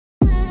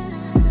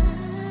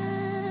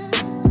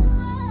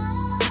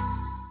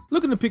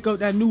Looking to pick up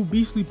that new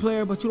beastly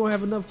player, but you don't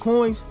have enough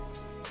coins?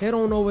 Head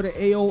on over to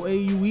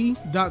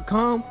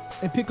AOAUE.com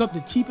and pick up the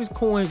cheapest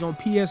coins on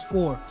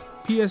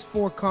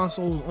PS4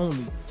 consoles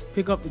only.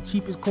 Pick up the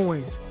cheapest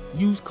coins.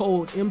 Use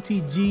code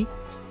MTG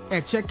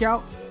at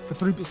checkout for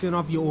 3%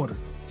 off your order.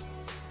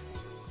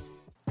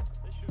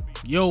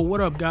 Yo, what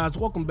up guys?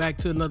 Welcome back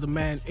to another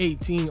Madden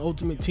 18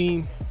 Ultimate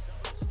Team.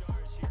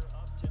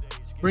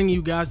 Bringing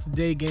you guys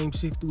today game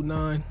 6 through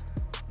 9.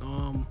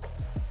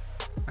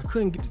 I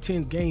couldn't get the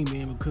 10th game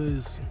in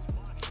because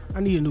I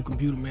need a new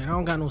computer, man. I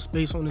don't got no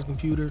space on this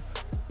computer,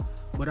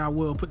 but I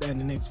will put that in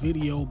the next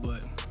video.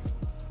 But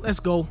let's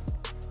go.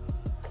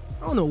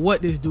 I don't know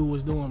what this dude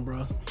was doing,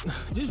 bro.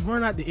 Just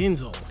run out the end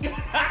zone.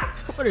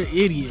 What an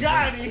idiot.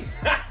 Got him.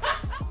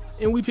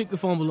 And we picked the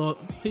fumble up,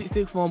 hit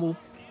stick fumble,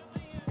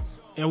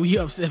 and we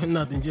up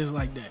 7-0 just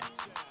like that.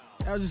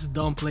 That was just a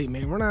dumb play,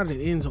 man. Run out of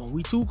the end zone.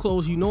 We too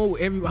close. You know,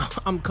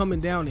 I'm coming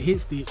down the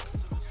hit stick.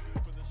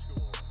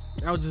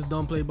 That was just a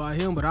dumb play by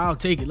him, but I'll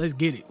take it. Let's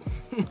get it.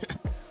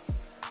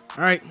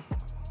 All right,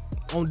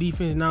 on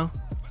defense now.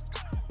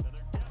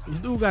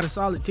 This dude got a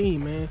solid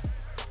team, man.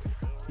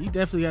 He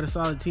definitely got a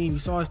solid team. You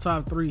saw his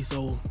top 3,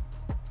 so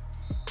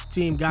his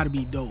team got to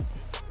be dope.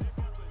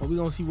 But we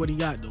gonna see what he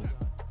got though.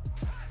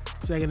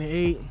 2nd and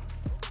 8.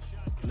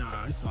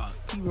 Nah, it's solid.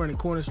 He running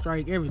corner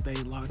strike,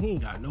 everything locked. He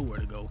ain't got nowhere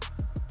to go.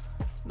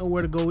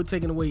 Nowhere to go. We're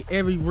taking away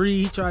every read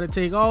he tried to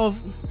take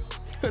off.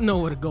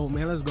 Nowhere to go,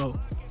 man. Let's go.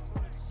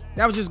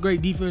 That was just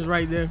great defense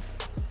right there.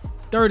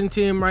 3rd and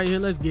 10 right here.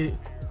 Let's get it.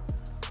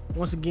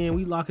 Once again,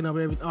 we locking up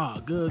everything.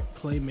 Oh, good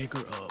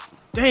playmaker up.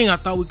 Dang, I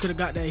thought we could have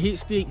got that hit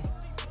stick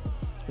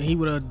and he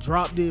would have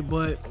dropped it,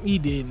 but he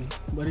didn't.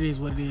 But it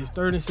is what it is.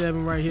 3rd and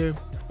 7 right here.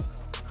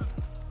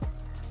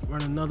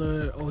 Run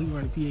another. Oh, he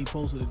running PA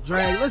post with a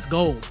drag. Let's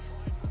go.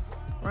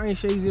 Ryan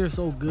Shazier is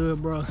so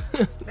good, bro.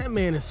 That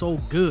man is so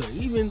good.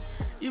 Even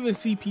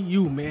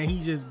CPU, man,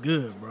 he's just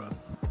good, bro.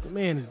 The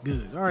man is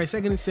good. All right,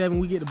 2nd and 7.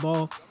 We get the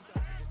ball.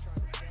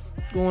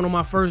 Going on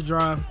my first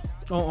drive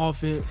on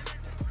offense.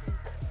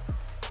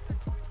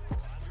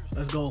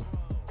 Let's go.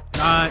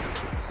 God.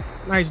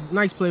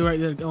 Nice play right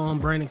there on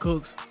Brandon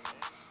Cooks.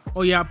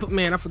 Oh yeah, I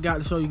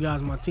forgot to show you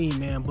guys my team,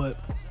 man. But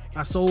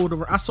I sold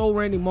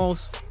Randy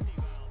Moss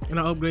and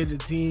I upgraded the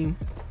team.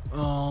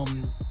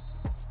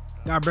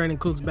 Got Brandon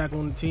Cooks back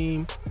on the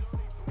team.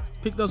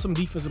 Picked up some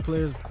defensive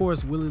players, of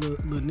course, Willie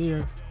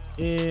Lanier,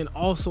 and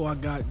also I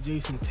got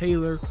Jason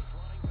Taylor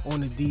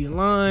on the D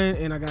line,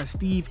 and I got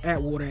Steve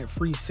Atwater at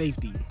free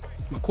safety.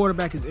 My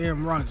quarterback is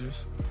Aaron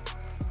Rodgers.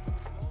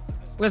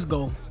 Let's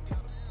go.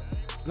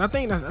 And I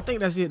think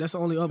that's it. That's the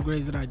only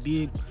upgrades that I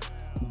did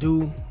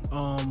do.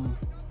 I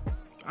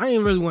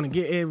didn't really want to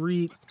get Ed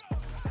Reed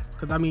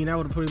because I mean that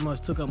would have pretty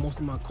much took up most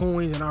of my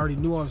coins, and I already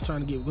knew I was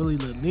trying to get Willie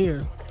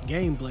Lanier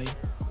gameplay.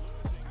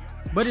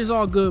 But it's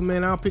all good,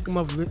 man. I'll pick him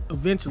up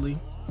eventually.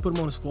 Put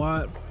him on the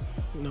squad.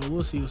 You know,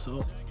 we'll see what's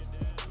up.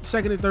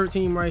 2nd and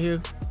 13 right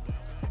here.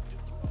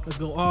 Let's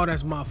go. Oh,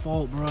 that's my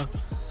fault, bro.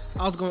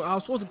 I was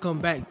supposed to come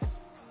back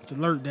to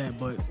alert that,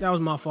 but that was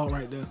my fault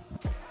right there.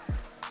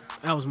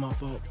 That was my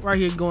fault. Right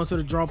here, going to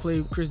the draw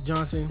play. Chris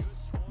Johnson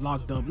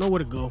locked up. Nowhere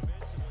to go.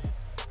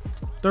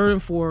 3rd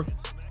and 4.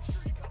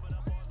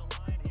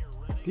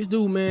 This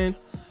dude, man.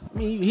 I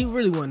mean, he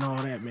really wasn't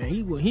all that, man.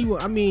 He wasn't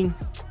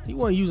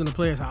using the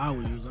players how I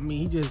would use. I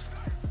mean,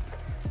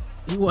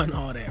 he wasn't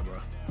all that, bro.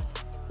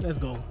 Let's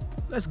go.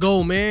 Let's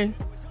go, man.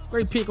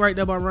 Great pick right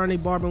there by Ronnie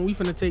Barber. We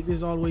finna take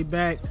this all the way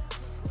back.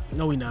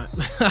 No, we not.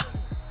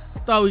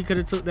 Thought we could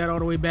have took that all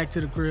the way back to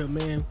the crib,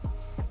 man.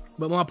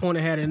 But my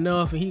opponent had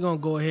enough, and he gonna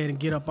go ahead and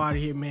get up out of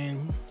here,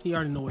 man. He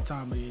already know what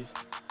time it is.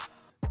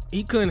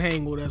 He couldn't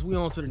hang with us. We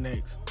on to the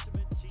next.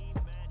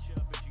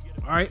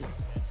 All right.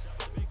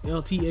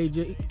 LT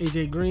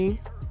AJ Green,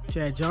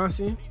 Chad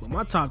Johnson. But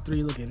my top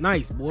 3 looking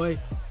nice, boy.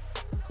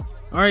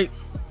 All right,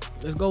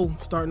 let's go.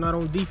 Starting out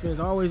on defense.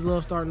 I always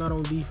love starting out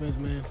on defense,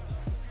 man.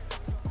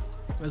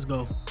 Let's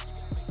go.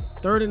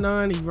 3rd and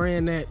 9. He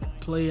ran that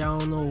play. I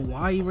don't know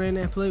why he ran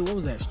that play. What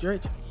was that,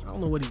 stretch? I don't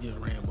know what he just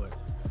ran, but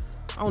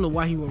I don't know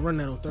why he would run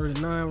that on 3rd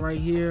and 9 right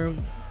here.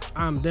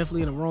 I'm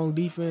definitely in the wrong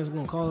defense. I'm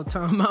gonna call a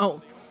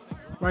timeout.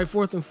 Right,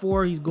 4th and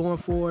 4. He's going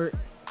for it.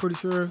 Pretty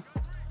sure.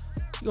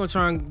 He's gonna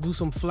try and do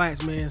some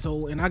flats, man.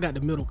 So, and I got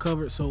the middle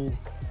covered. So,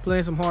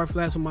 playing some hard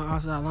flats with my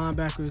outside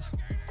linebackers,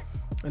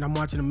 and I'm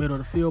watching the middle of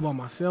the field by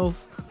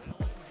myself.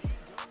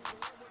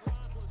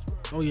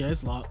 Oh yeah,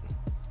 it's locked.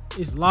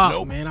 It's locked,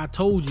 nope. Man. I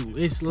told you,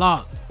 it's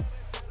locked.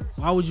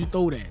 Why would you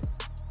throw that?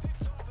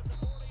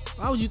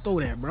 Why would you throw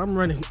that, bro? I'm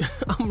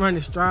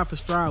running stride for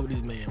stride with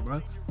this man,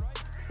 bro.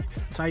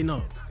 Tighten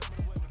up.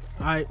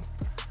 All right.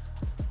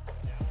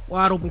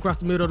 Wide open across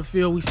the middle of the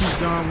field. We see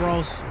John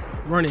Ross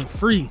running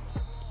free.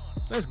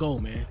 Let's go,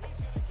 man.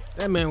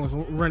 That man was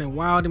running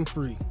wild and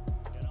free.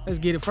 Let's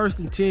get it. 1st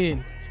and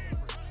 10.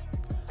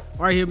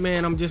 Right here,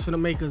 man. I'm just gonna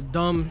make a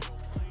dumb,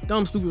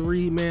 stupid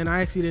read, man.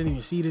 I actually didn't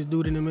even see this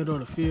dude in the middle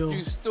of the field.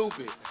 You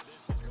stupid.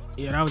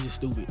 Yeah, that was just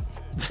stupid.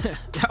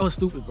 That was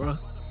stupid, bro.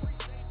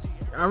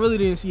 I really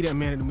didn't see that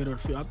man in the middle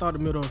of the field. I thought the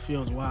middle of the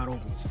field was wide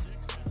open.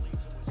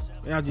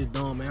 Y'all just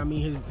dumb, man. I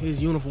mean,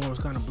 his uniform was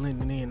kind of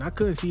blending in. I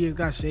couldn't see it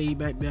got shade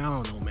back there. I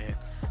don't know, man.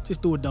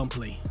 Just threw a dumb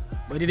play.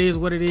 But it is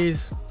what it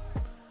is.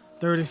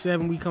 3rd and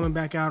 7. We coming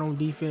back out on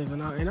defense,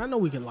 and I know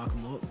we can lock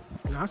him up.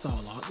 And I saw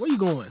a lock. Where you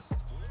going?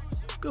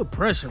 Good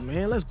pressure,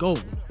 man. Let's go.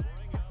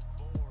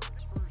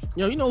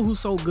 Yo, you know who's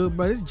so good,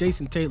 bro? This is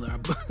Jason Taylor.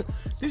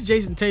 This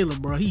Jason Taylor,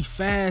 bro. He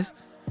fast.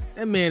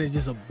 That man is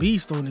just a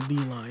beast on the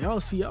D-line. Y'all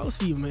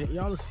see, man.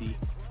 Y'all see.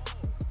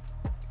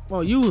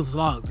 Well, you was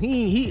locked.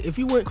 If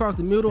he went across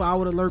the middle, I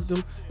would have lurked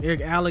him.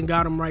 Eric Allen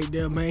got him right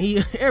there,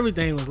 man.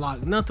 Everything was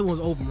locked. Nothing was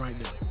open right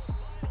there.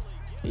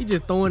 He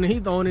just throwing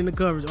in the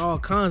coverage, all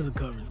kinds of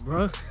coverage,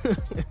 bro.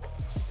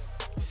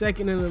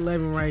 2nd and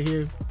 11 right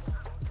here.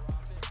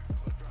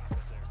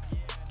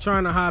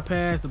 Trying to high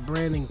pass to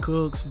Brandon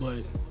Cooks,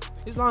 but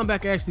his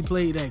linebacker actually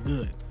played that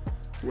good.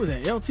 Who was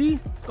that? LT?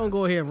 Gonna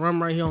go ahead and run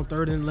right here on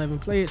 3rd and 11.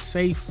 Play it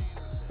safe.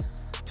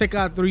 Take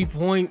out 3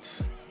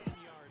 points.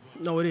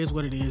 No, it is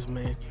what it is,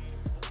 man.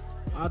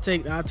 I'll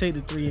take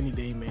the 3 any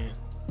day, man.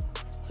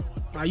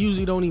 I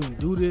usually don't even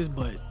do this,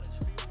 but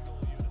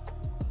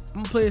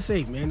I'm gonna play it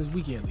safe, man. This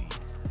weekend league.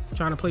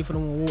 Trying to play for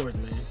them awards,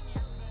 man.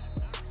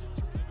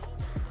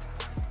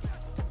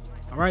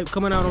 All right,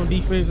 coming out on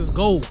defense. Let's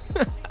go.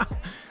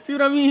 See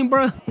what I mean,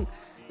 bro?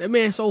 That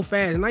man's so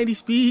fast. 90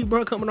 speed,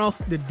 bro, coming off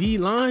the D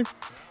line.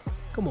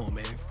 Come on,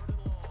 man.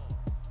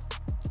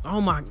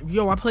 Oh my,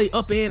 yo, I play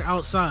up and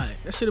outside.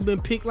 That should have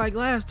been picked like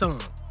last time.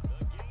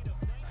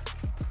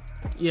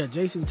 Yeah,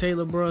 Jason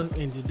Taylor, bro,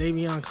 and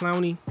Jadeveon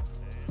Clowney.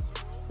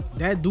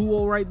 That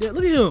duo right there.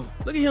 Look at him.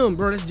 Look at him,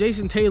 bro. That's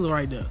Jason Taylor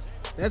right there.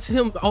 That's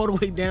him all the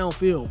way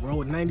downfield, bro,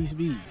 with 90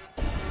 speed.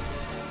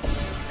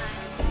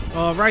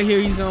 Right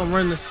here, he's gonna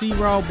run the C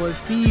route, but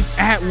Steve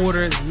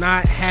Atwater is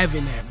not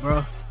having that,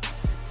 bro.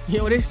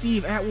 Yo, this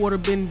Steve Atwater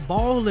been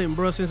balling,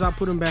 bro, since I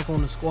put him back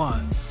on the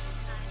squad.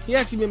 He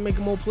actually been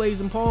making more plays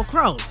than Paul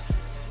Krause.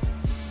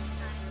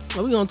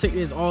 Well, we gonna take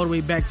this all the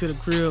way back to the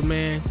crib,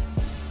 man.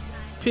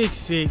 Pick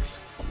 6.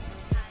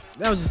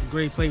 That was just a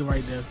great play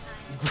right there.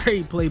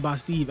 Great play by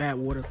Steve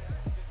Atwater.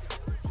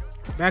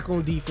 Back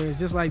on defense,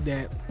 just like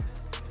that.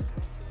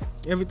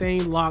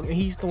 Everything locked, and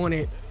he's throwing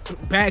it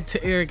back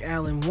to Eric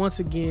Allen once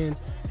again.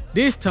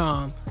 This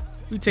time,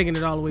 we taking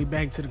it all the way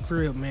back to the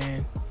crib,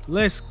 man.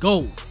 Let's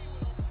go.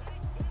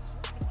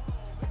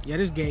 Yeah,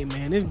 this game,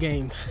 man. This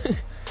game,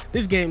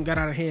 this game got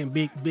out of hand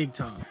big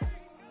time.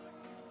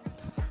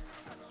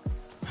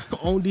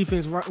 On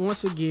defense,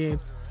 once again.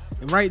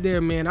 And right there,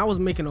 man, I was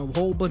making a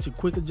whole bunch of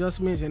quick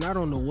adjustments, and I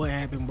don't know what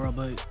happened, bro,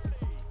 but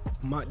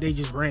they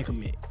just ran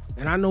commit.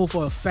 And I know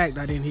for a fact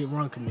I didn't hit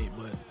run commit,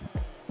 but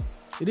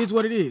it is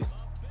what it is.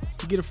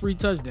 You get a free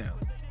touchdown.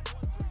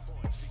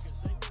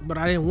 But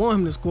I didn't want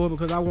him to score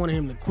because I wanted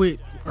him to quit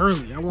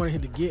early. I wanted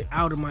him to get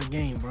out of my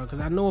game, bro,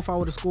 because I know if I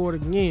would have scored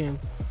again,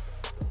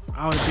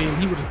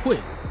 he would have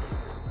quit.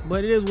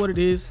 But it is what it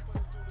is.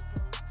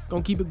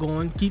 Gonna keep it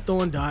going, keep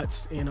throwing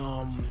dots, and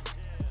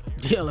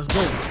yeah, let's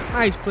go.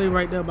 Nice play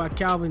right there by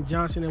Calvin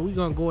Johnson, and we're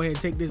gonna go ahead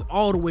and take this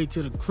all the way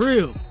to the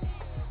crib.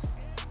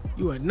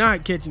 You are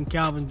not catching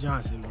Calvin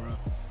Johnson, bro.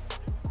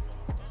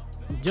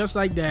 Just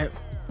like that,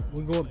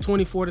 we go up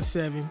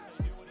 24-7.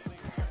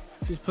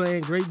 Just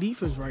playing great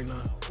defense right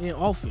now and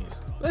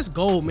offense. Let's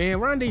go, man.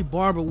 Rondé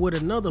Barber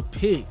with another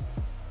pick.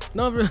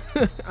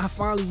 I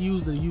finally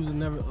used the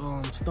never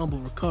stumble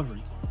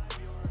recovery.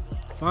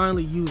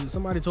 Finally used it.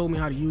 Somebody told me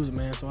how to use it,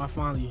 man, so I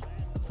finally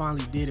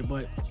did it.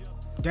 But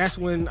that's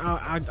when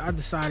I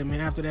decided, man,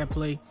 after that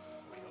play,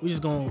 we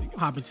just gonna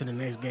hop into the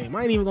next game.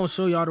 I ain't even gonna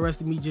show y'all the rest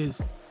of me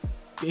just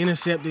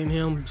intercepting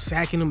him,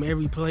 sacking him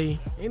every play.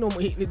 Ain't no,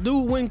 the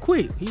dude wouldn't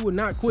quit. He would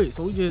not quit.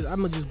 So I'm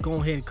gonna just go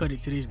ahead and cut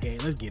it to this game.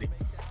 Let's get it.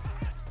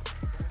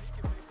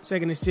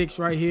 2nd and 6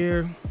 right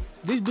here.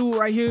 This dude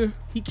right here,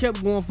 he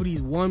kept going for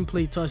these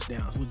one-play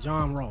touchdowns with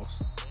John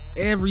Ross.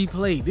 Every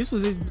play. This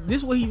was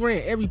what he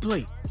ran every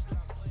play.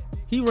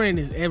 He ran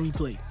this every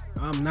play.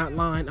 I'm not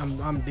lying.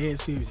 I'm dead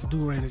serious. This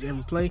dude ran this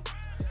every play.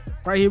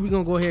 Right here, we're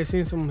gonna go ahead and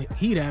send some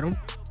heat at him.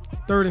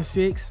 3rd and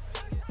 6.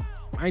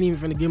 I ain't even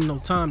finna give him no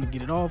time to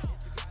get it off.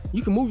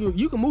 You can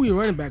move your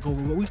running back over,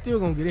 but we still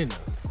gonna get in there.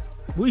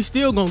 We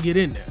still gonna get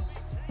in there.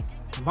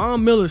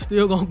 Von Miller's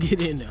still gonna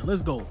get in there.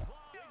 Let's go.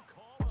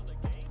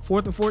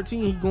 4th and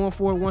 14. He going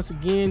for it once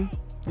again.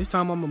 This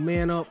time I'm a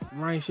man up.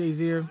 Ryan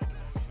Shazier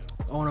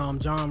on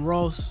John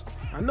Ross.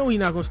 I know he's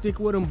not gonna stick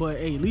with him, but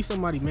hey, at least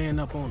somebody man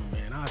up on him,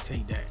 man. I'll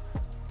take that.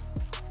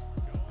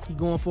 He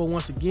going for it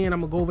once again.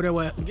 I'm gonna go over there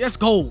with, let's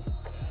go.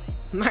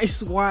 Nice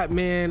swat,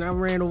 man. I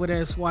ran over there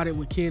and swatted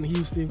with Ken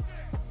Houston.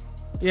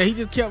 Yeah, he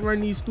just kept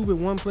running these stupid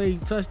one-play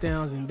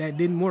touchdowns, and that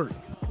didn't work.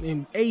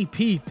 And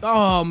AP,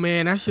 oh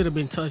man, that should have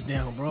been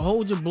touchdown, bro.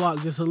 Hold your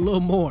block just a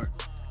little more,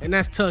 and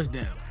that's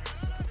touchdown.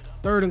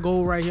 3rd and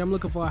goal right here. I'm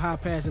looking for a high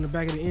pass in the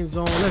back of the end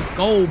zone. Let's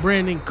go,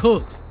 Brandon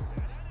Cooks.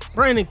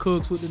 Brandon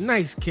Cooks with the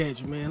nice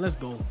catch, man. Let's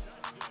go.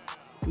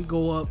 We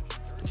go up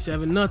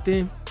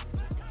 7-0.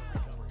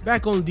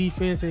 Back on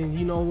defense, and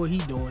you know what he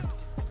doing.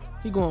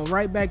 He going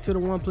right back to the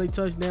one-play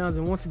touchdowns,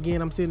 and once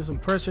again, I'm sending some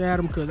pressure at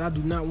him because I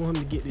do not want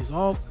him to get this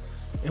off.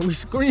 And we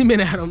screaming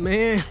at him,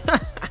 man.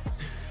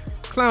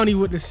 Clowney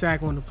with the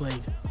sack on the play.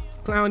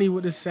 Clowney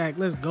with the sack.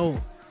 Let's go.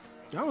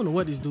 I don't know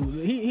what this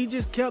dude. He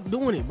just kept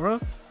doing it, bro.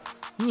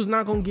 He was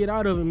not gonna get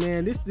out of it,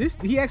 man.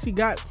 He actually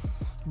got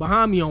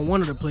behind me on one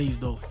of the plays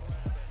though.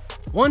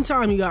 One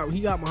time he got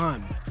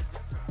behind me.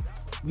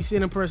 We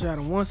sending pressure at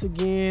him once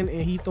again,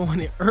 and he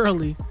throwing it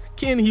early.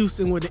 Ken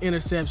Houston with the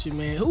interception,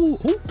 man. Who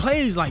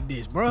plays like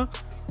this, bro?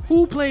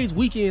 Who plays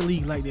weekend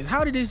league like this?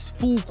 How did this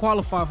fool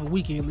qualify for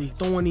weekend league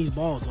throwing these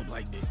balls up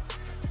like this?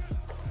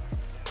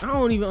 I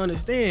don't even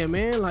understand,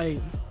 man. Like,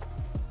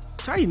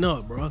 tighten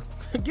up, bro.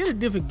 Get a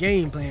different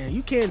game plan.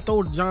 You can't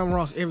throw to John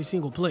Ross every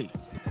single play.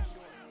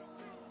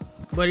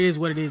 But it is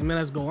what it is, man.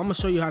 Let's go. I'm gonna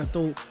show you how to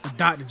throw a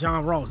dot to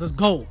John Ross. Let's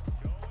go.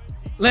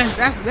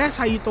 That's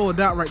how you throw a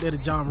dot right there to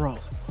John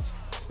Ross.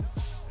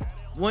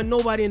 Wasn't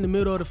nobody in the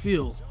middle of the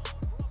field.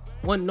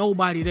 Wasn't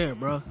nobody there,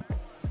 bro.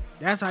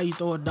 That's how you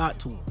throw a dot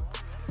to him.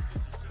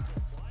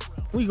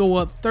 We go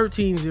up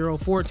 13-0,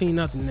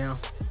 14-0 now.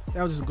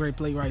 That was just a great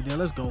play right there.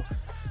 Let's go.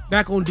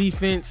 Back on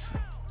defense.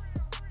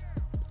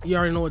 You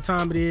already know what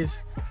time it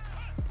is.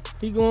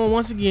 He going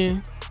once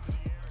again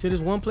to this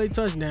one play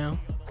touchdown.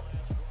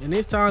 And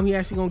this time he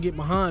actually gonna get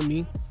behind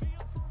me.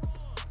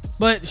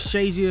 But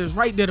Shazier is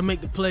right there to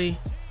make the play.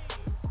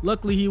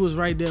 Luckily he was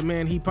right there,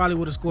 man. He probably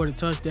would have scored a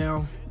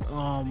touchdown.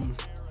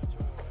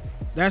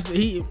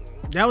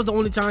 That was the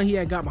only time he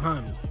had got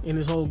behind me in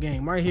this whole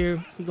game. Right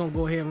here, he gonna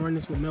go ahead and run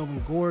this with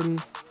Melvin Gordon.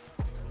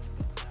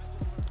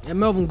 And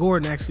Melvin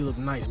Gordon actually looked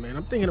nice, man.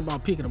 I'm thinking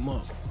about picking him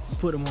up and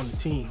put him on the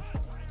team.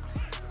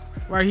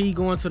 Right here,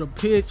 going to the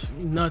pitch,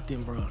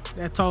 nothing, bro.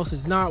 That toss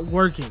is not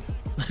working.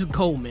 Let's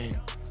go, man.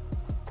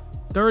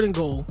 3rd and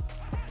goal.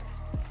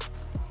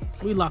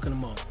 We locking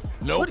him up.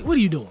 Nope. What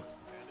are you doing?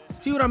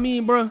 See what I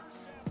mean, bro?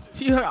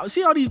 See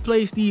all these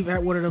plays Steve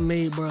Atwater done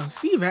made, bro.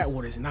 Steve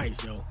Atwater is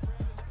nice, yo.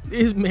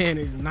 This man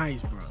is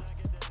nice, bro.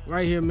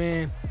 Right here,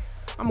 man.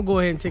 I'm gonna go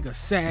ahead and take a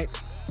sack.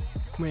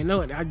 Man,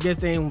 no, I guess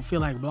they ain't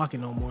feel like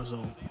blocking no more, so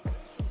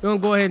we're gonna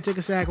go ahead and take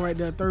a sack right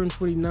there. 3rd and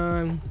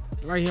 29.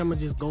 Right here, I'm gonna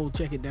just go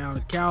check it down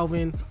to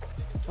Calvin.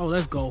 Oh,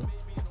 let's go.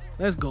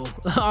 Let's go.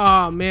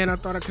 Oh man, I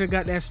thought I could have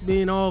got that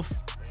spin off.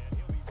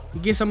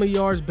 You get some of the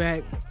yards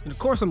back. And of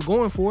course I'm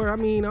going for it. I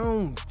mean,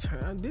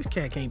 this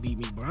cat can't beat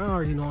me, bro. I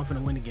already know I'm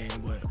finna win the game,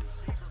 but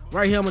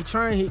right here I'm gonna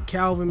try and hit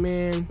Calvin,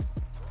 man.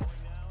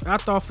 I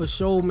thought for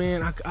sure,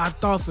 man. I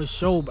thought for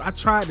sure, but I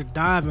tried to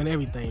dive and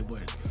everything,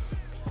 but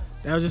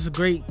that was just a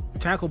great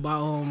tackle by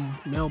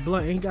Mel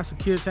Blunt. And he got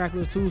secure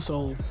tackler too,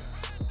 so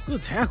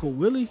good tackle,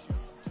 Willie.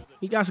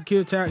 He got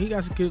secure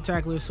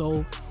tackler,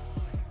 so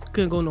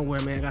couldn't go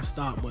nowhere, man. Got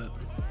stopped, but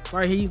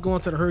right here he's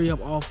going to the hurry up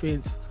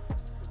offense.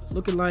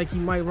 Looking like he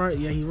might run.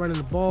 Yeah, he's running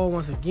the ball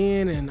once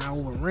again, and I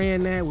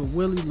overran that with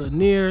Willie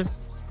Lanier.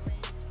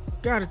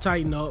 Gotta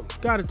tighten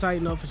up. Gotta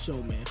tighten up for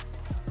sure, man.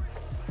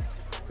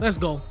 Let's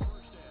go.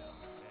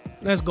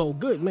 Let's go.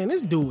 Good, man.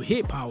 This dude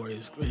hit power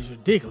is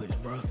ridiculous,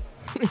 bro.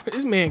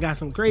 This man got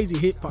some crazy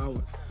hit power.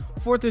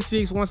 4th and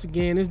 6 once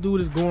again. This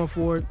dude is going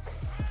for it.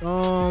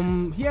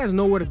 He has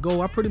nowhere to go.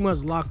 I pretty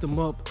much locked him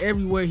up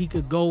everywhere he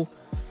could go.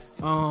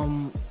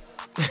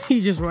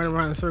 He's just running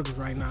around in circles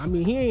right now. I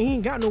mean, he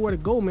ain't got nowhere to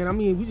go, man. I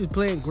mean, we just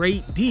playing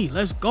great D.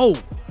 Let's go.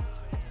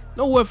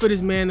 Nowhere for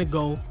this man to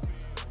go.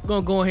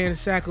 Gonna go ahead and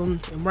sack him.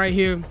 And right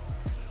here,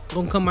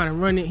 gonna come out and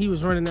run it. He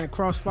was running that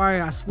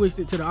crossfire. I switched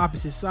it to the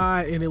opposite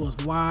side, and it was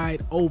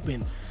wide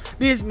open.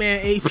 This man,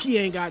 AP,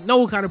 ain't got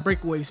no kind of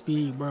breakaway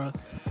speed, bro.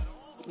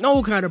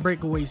 No kind of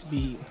breakaway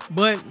speed.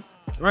 But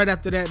right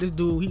after that, this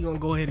dude, he gonna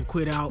go ahead and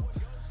quit out.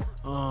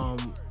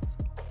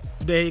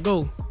 There you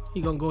go.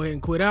 He gonna go ahead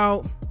and quit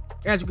out.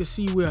 As you can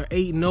see, we are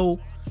 8-0,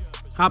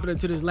 hopping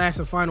into this last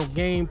and final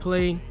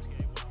gameplay.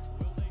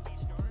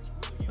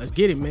 Let's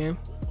get it, man.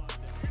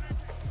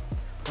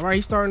 All right,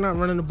 he's starting out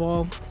running the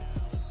ball.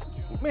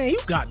 Man, you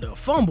got to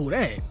fumble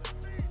that.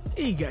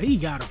 He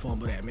got to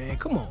fumble that, man.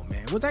 Come on,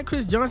 man. Was that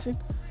Chris Johnson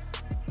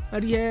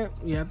that he had?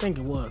 Yeah, I think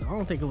it was. I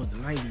don't think it was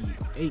the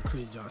 98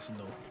 Chris Johnson,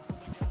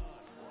 though.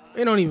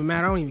 It don't even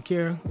matter. I don't even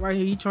care. Right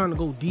here, he trying to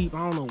go deep.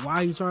 I don't know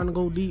why he trying to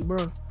go deep,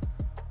 bro.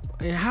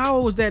 And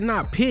how was that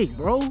not pick,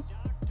 bro?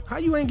 How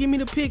you ain't give me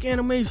the pick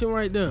animation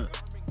right there?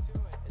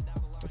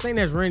 I think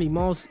that's Randy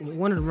Moss.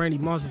 One of the Randy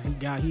Mosses he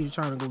got, he was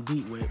trying to go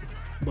deep with.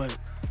 But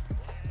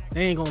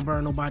they ain't gonna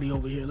burn nobody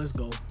over here. Let's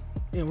go.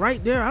 And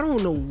right there, I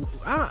don't know.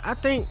 I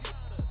think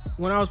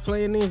when I was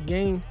playing this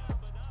game,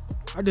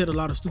 I did a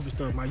lot of stupid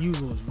stuff. My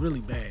usual was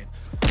really bad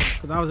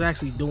because I was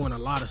actually doing a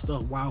lot of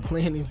stuff while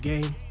playing this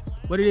game.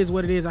 But it is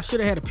what it is. I should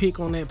have had a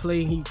pick on that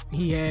play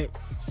he had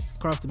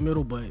across the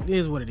middle, but it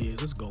is what it is.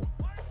 Let's go.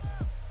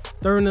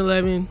 3rd and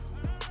 11.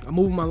 I'm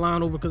moving my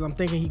line over because I'm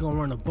thinking he's gonna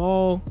run the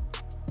ball.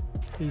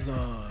 He's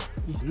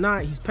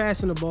not. He's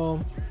passing the ball.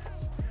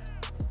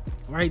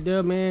 Right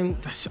there, man.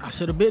 I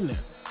should have been there.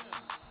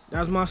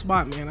 That's my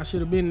spot, man. I should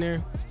have been there.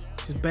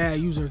 Just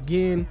bad user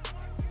again.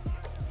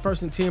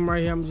 1st and 10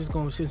 right here. I'm just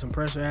gonna send some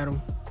pressure at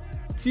him.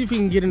 See if he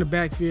can get in the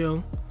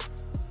backfield.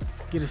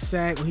 Get a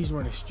sack when he's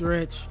running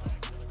stretch.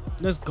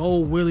 Let's go,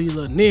 Willie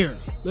Lanier.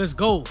 Let's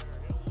go.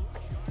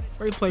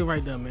 Great play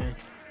right there, man.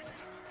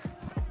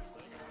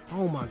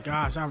 Oh my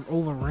gosh, I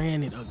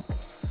overran it.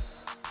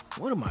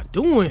 What am I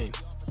doing?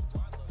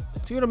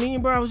 See what I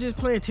mean, bro? I was just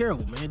playing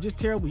terrible, man. Just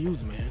terrible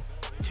using, man.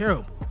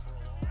 Terrible.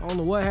 I don't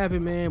know what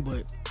happened, man,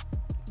 but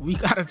we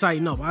gotta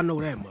tighten up. I know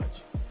that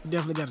much. We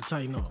definitely gotta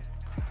tighten up.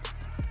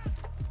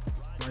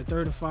 All right,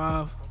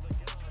 35.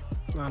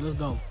 Nah, let's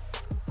go.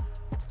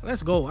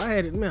 Let's go. I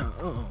had it, man.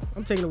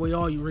 I'm taking away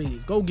all your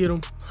reads. Go get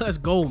them. Let's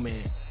go,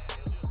 man.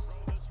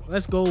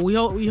 Let's go. We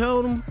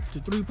held him to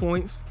 3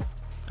 points.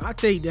 I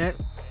take that.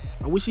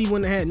 I wish he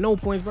wouldn't have had no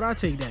points, but I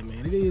take that,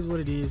 man. It is what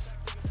it is.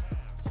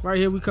 Right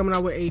here, we coming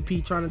out with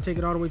AP, trying to take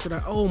it all the way to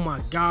that. Oh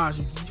my gosh,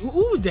 who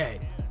was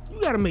that?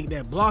 You gotta make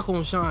that block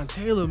on Sean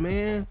Taylor,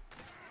 man.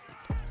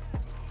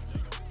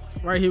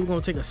 Right here, we're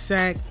gonna take a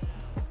sack,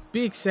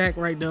 big sack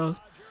right there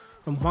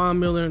from Von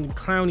Miller, and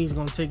Clowney's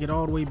gonna take it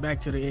all the way back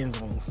to the end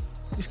zone.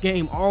 This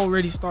game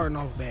already starting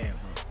off bad,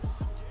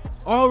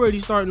 bro. Already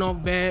starting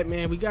off bad,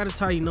 man. We gotta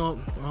tighten up.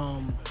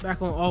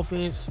 Back on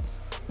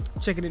offense,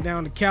 checking it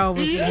down to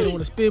Calvin. Hit him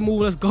with a spin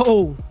move. Let's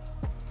go.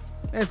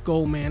 Let's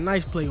go, man.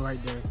 Nice play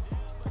right there.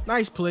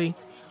 Nice play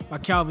by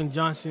Calvin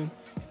Johnson.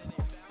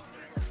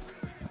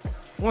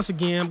 Once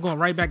again, I'm going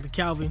right back to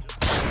Calvin.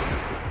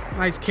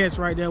 Nice catch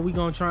right there. We're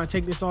going to try and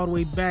take this all the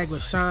way back,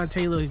 but Sean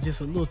Taylor is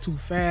just a little too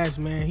fast,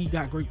 man. He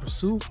got great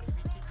pursuit.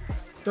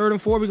 3rd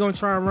and 4, we're going to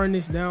try and run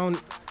this down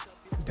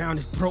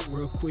his throat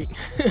real quick,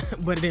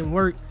 but it didn't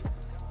work.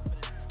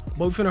 But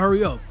we're finna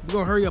hurry up. We're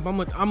going to hurry up. I'm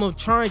going to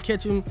try and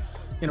catch him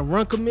in a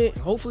run commit.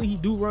 Hopefully he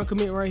do run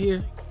commit right here.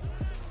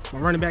 My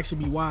running back should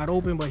be wide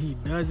open, but he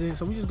doesn't.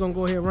 So we're just going to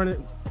go ahead and run it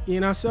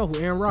in ourselves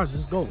with Aaron Rodgers.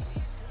 Let's go.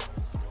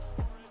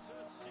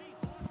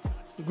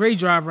 Great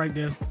drive right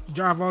there.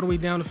 Drive all the way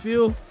down the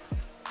field.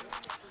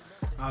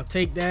 I'll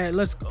take that.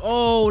 Let's go.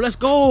 Oh, let's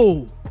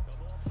go.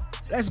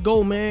 Let's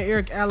go, man.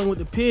 Eric Allen with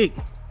the pick.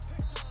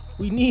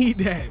 We need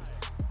that.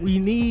 We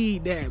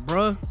need that,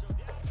 bruh.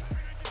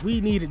 We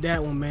needed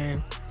that one,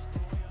 man.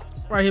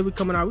 Right here, we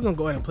coming out. We're going to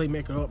go ahead and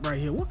playmaker up right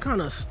here. What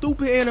kind of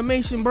stupid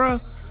animation,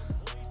 bruh?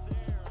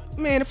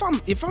 Man, if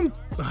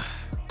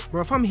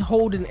I'm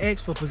holding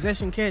X for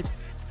possession catch,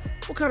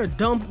 what kind of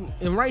dumb?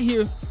 And right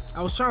here,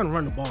 I was trying to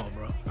run the ball,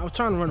 bro. I was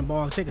trying to run the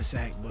ball, take a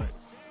sack, but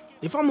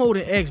if I'm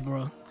holding X,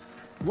 bro,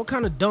 what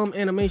kind of dumb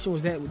animation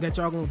was that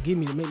y'all gonna give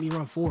me to make me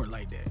run forward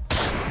like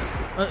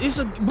that? It's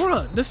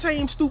the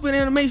same stupid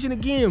animation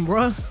again,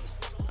 bro.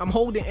 I'm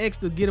holding X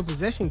to get a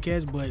possession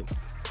catch, but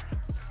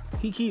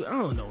I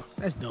don't know.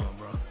 That's dumb,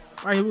 bro.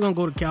 Right here, we're gonna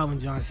go to Calvin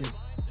Johnson.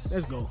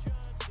 Let's go.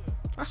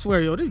 I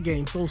swear, yo, this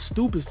game's so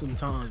stupid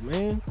sometimes,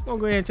 man. I'm gonna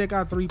go ahead and take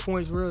out 3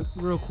 points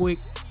real quick.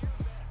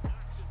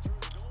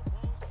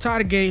 Tie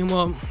the game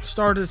up.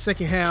 Start of the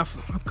second half.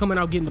 I'm coming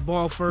out getting the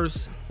ball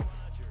first.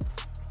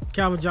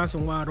 Calvin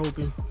Johnson wide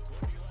open.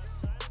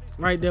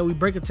 Right there, we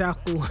break a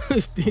tackle.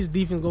 His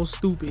defense goes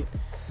stupid.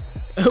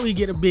 We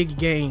get a big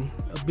gain.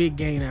 A big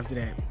gain after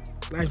that.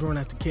 Nice run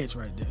after catch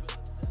right there.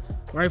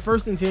 Right,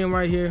 1st and 10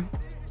 right here.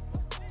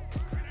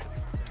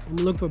 I'm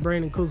looking for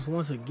Brandon Cooks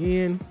once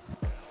again.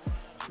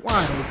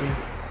 Wide open.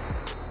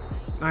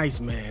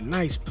 Nice, man.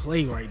 Nice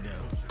play right there.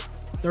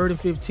 3rd and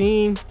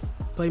 15.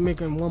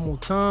 Playmaker him one more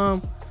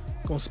time.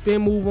 Gonna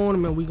spin move on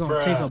him, and we're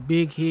gonna take a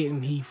big hit,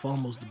 and he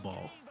fumbles the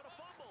ball.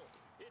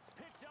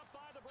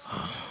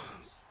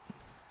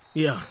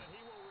 Yeah,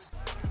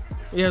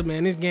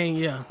 man. This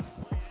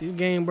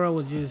game, bro,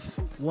 was just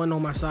wasn't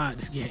on my side.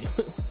 This game.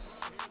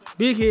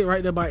 Big hit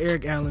right there by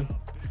Eric Allen.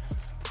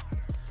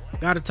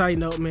 Gotta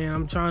tighten up, man.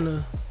 I'm trying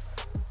to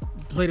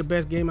play the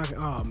best game I can.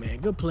 Oh man,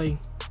 good play.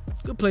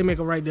 Good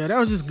playmaker right there. That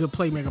was just good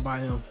playmaker by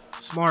him.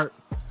 Smart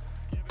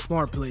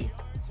play.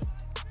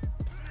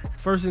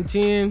 1st and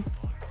 10.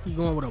 He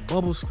going with a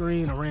bubble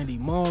screen, a Randy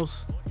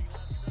Moss.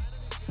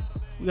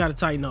 We got to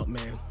tighten up,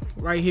 man.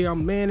 Right here,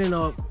 I'm manning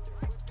up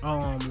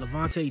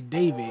Levante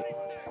David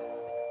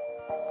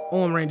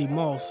on Randy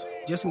Moss,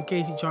 just in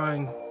case he try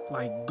and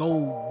like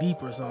go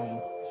deep or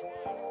something.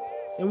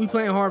 And we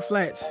playing hard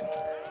flats.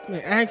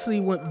 Man, actually,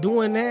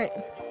 doing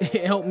that,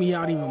 it helped me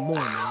out even more,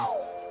 man.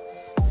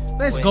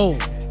 Let's go.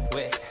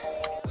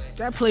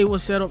 That play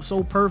was set up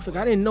so perfect.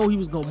 I didn't know he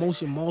was gonna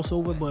motion Moss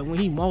over, but when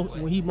he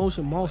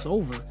motioned Moss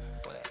over,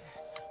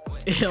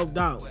 it helped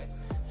out.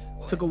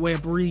 Took away a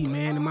breed,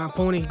 man. And my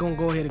opponent gonna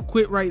go ahead and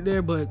quit right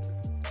there. But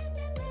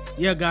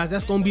yeah, guys,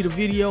 that's gonna be the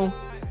video.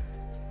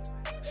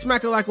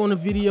 Smack a like on the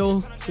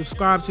video.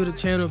 Subscribe to the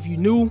channel if you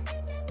new.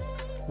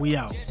 We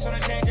out.